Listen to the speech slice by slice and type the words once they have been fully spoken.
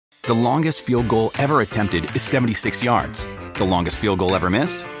The longest field goal ever attempted is 76 yards. The longest field goal ever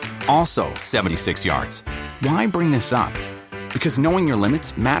missed? Also 76 yards. Why bring this up? Because knowing your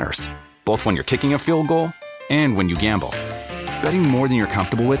limits matters, both when you're kicking a field goal and when you gamble. Betting more than you're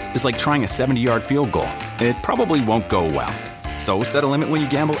comfortable with is like trying a 70-yard field goal. It probably won't go well. So set a limit when you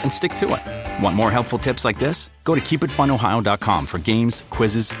gamble and stick to it. Want more helpful tips like this? Go to keepitfunohio.com for games,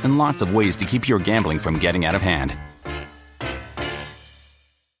 quizzes, and lots of ways to keep your gambling from getting out of hand.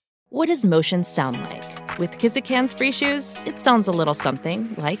 What does motion sound like? With Kizikans free shoes, it sounds a little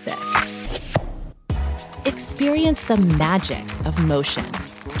something like this. Experience the magic of motion.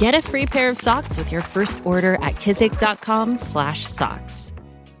 Get a free pair of socks with your first order at kizik.com/socks.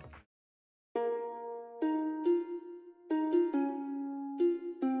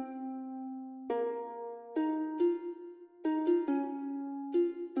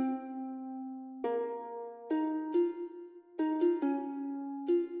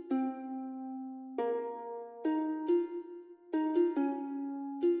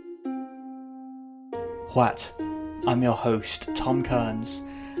 What? I'm your host, Tom Kearns,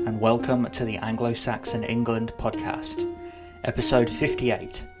 and welcome to the Anglo-Saxon England podcast, episode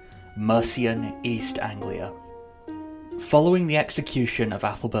 58, Mercian, East Anglia. Following the execution of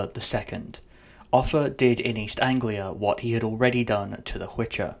Athelbert II, Offa did in East Anglia what he had already done to the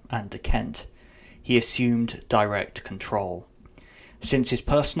Hwicce and to Kent. He assumed direct control. Since his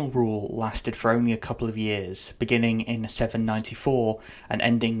personal rule lasted for only a couple of years, beginning in 794 and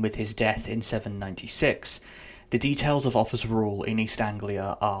ending with his death in 796, the details of Offa's rule in East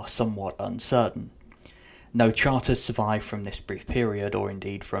Anglia are somewhat uncertain. No charters survive from this brief period, or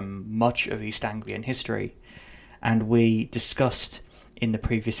indeed from much of East Anglian history, and we discussed in the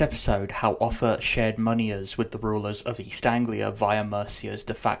previous episode how Offa shared moneys with the rulers of East Anglia via Mercia's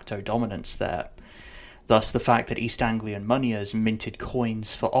de facto dominance there. Thus, the fact that East Anglian moneyers minted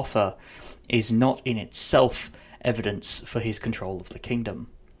coins for Offa is not in itself evidence for his control of the kingdom.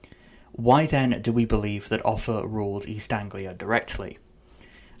 Why then do we believe that Offa ruled East Anglia directly?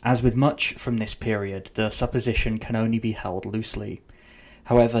 As with much from this period, the supposition can only be held loosely.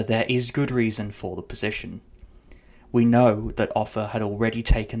 However, there is good reason for the position. We know that Offa had already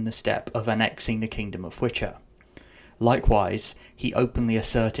taken the step of annexing the kingdom of Hwicce. Likewise, he openly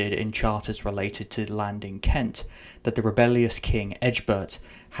asserted in charters related to land in Kent that the rebellious king Egbert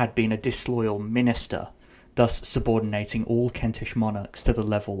had been a disloyal minister, thus subordinating all Kentish monarchs to the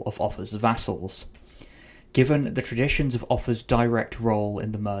level of Offa's vassals. Given the traditions of Offa's direct role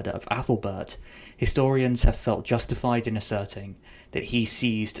in the murder of Athelbert, historians have felt justified in asserting that he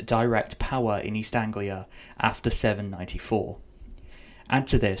seized direct power in East Anglia after 794. Add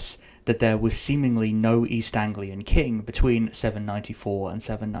to this that there was seemingly no East Anglian king between 794 and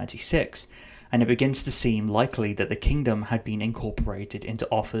 796, and it begins to seem likely that the kingdom had been incorporated into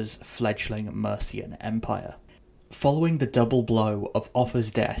Offa's fledgling Mercian empire. Following the double blow of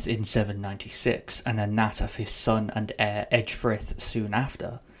Offa's death in 796 and then that of his son and heir Edgefrith soon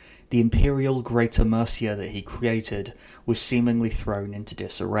after, the imperial Greater Mercia that he created was seemingly thrown into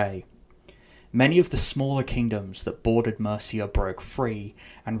disarray. Many of the smaller kingdoms that bordered Mercia broke free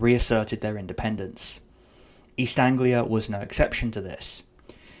and reasserted their independence. East Anglia was no exception to this.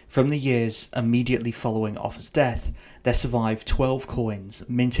 From the years immediately following Offa's death, there survived 12 coins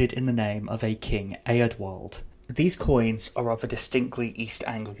minted in the name of a King Eadwald. These coins are of a distinctly East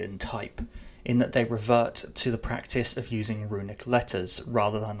Anglian type, in that they revert to the practice of using runic letters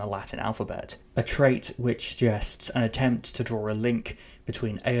rather than the Latin alphabet, a trait which suggests an attempt to draw a link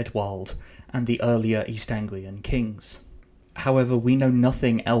between Eadwald and the earlier East Anglian kings. However, we know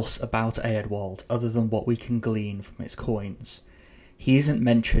nothing else about Eadwald other than what we can glean from his coins. He isn't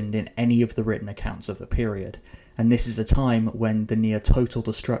mentioned in any of the written accounts of the period, and this is a time when the near total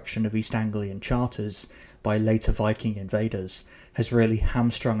destruction of East Anglian charters by later Viking invaders has really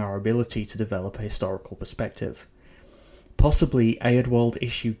hamstrung our ability to develop a historical perspective. Possibly Eadwald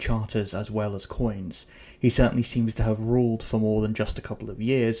issued charters as well as coins. He certainly seems to have ruled for more than just a couple of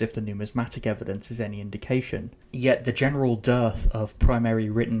years if the numismatic evidence is any indication. Yet the general dearth of primary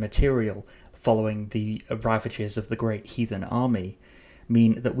written material following the ravages of the great heathen army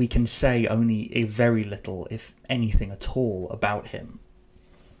mean that we can say only a very little, if anything at all, about him.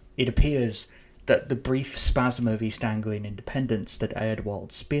 It appears that the brief spasm of East Anglian independence that Eadwald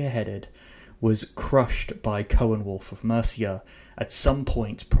spearheaded was crushed by Coenwulf of Mercia at some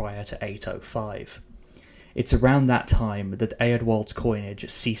point prior to 805. It's around that time that Eadwald's coinage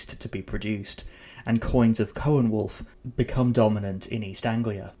ceased to be produced, and coins of Coenwulf become dominant in East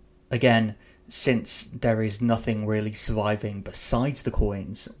Anglia. Again, Since there is nothing really surviving besides the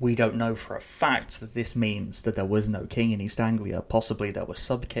coins, we don't know for a fact that this means that there was no king in East Anglia. Possibly there were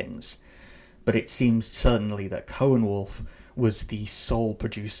sub-kings. But it seems certainly that Coenwulf was the sole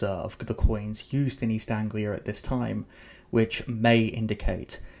producer of the coins used in East Anglia at this time, which may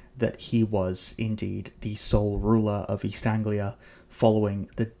indicate that he was indeed the sole ruler of East Anglia following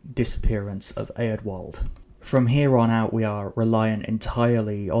the disappearance of Eadwald. From here on out, we are reliant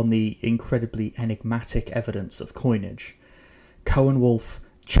entirely on the incredibly enigmatic evidence of coinage. Coenwulf,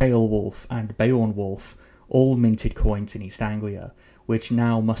 Ceolwulf, and Beornwulf all minted coins in East Anglia, which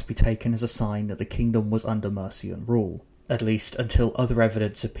now must be taken as a sign that the kingdom was under Mercian rule, at least until other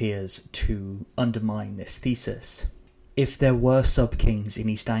evidence appears to undermine this thesis. If there were sub-kings in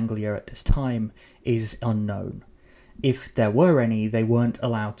East Anglia at this time is unknown. If there were any, they weren't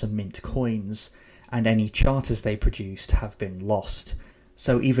allowed to mint coins, and any charters they produced have been lost.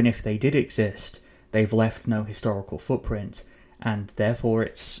 So even if they did exist, they've left no historical footprint, and therefore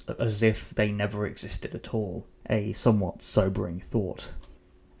it's as if they never existed at all. A somewhat sobering thought.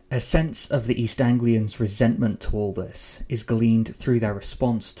 A sense of the East Anglians' resentment to all this is gleaned through their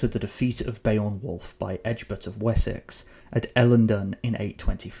response to the defeat of Beornwulf by Egbert of Wessex at Ellendun in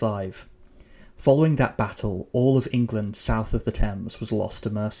 825. Following that battle, all of England south of the Thames was lost to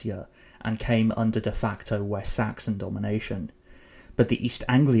Mercia, and came under de facto West Saxon domination, but the East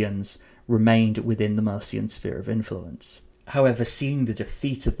Anglians remained within the Mercian sphere of influence. However, seeing the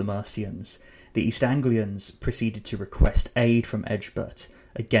defeat of the Mercians, the East Anglians proceeded to request aid from Egbert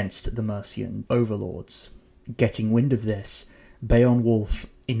against the Mercian overlords. Getting wind of this, Beornwulf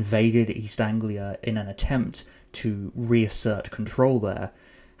invaded East Anglia in an attempt to reassert control there.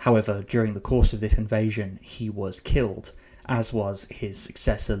 However, during the course of this invasion, he was killed, as was his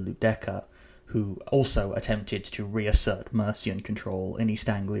successor Ludeca, who also attempted to reassert Mercian control in East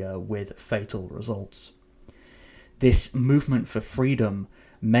Anglia with fatal results. This movement for freedom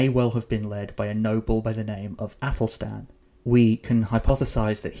may well have been led by a noble by the name of Athelstan. We can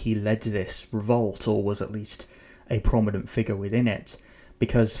hypothesize that he led this revolt, or was at least a prominent figure within it,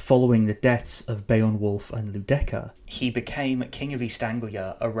 because following the deaths of Beornwulf and Ludeca, he became King of East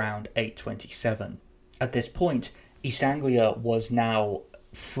Anglia around 827. At this point, East Anglia was now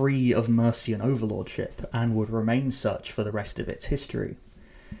free of Mercian overlordship, and would remain such for the rest of its history.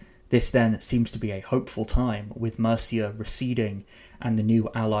 This then seems to be a hopeful time, with Mercia receding and the new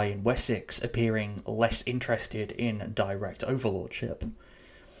ally in Wessex appearing less interested in direct overlordship.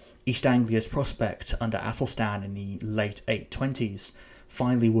 East Anglia's prospect under Athelstan in the late 820s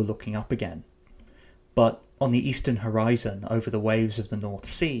finally were looking up again. But on the eastern horizon, over the waves of the North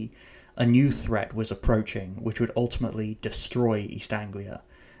Sea, a new threat was approaching, which would ultimately destroy East Anglia,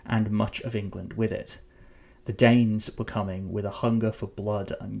 and much of England with it. The Danes were coming with a hunger for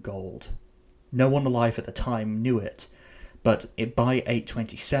blood and gold. No one alive at the time knew it, but by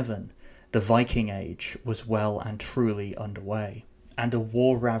 827, the Viking Age was well and truly underway, and a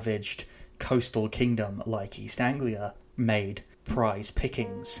war-ravaged coastal kingdom like East Anglia made prize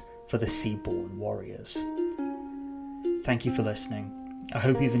pickings for the sea-born warriors. Thank you for listening. I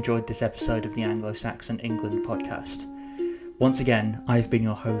hope you've enjoyed this episode of the Anglo-Saxon England podcast. Once again, I've been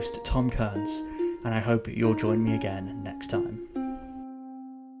your host, Tom Kearns, and I hope you'll join me again next time.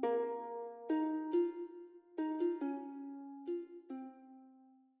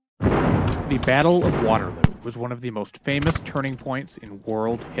 The Battle of Waterloo was one of the most famous turning points in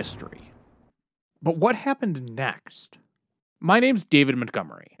world history. But what happened next? My name's David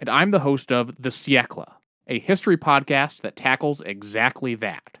Montgomery, and I'm the host of The Siècle, a history podcast that tackles exactly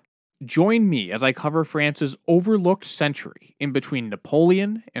that. Join me as I cover France's overlooked century in between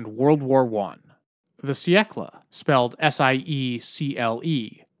Napoleon and World War I. The Siècle, spelled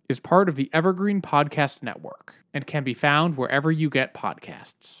S-I-E-C-L-E, is part of the Evergreen Podcast Network and can be found wherever you get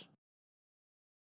podcasts.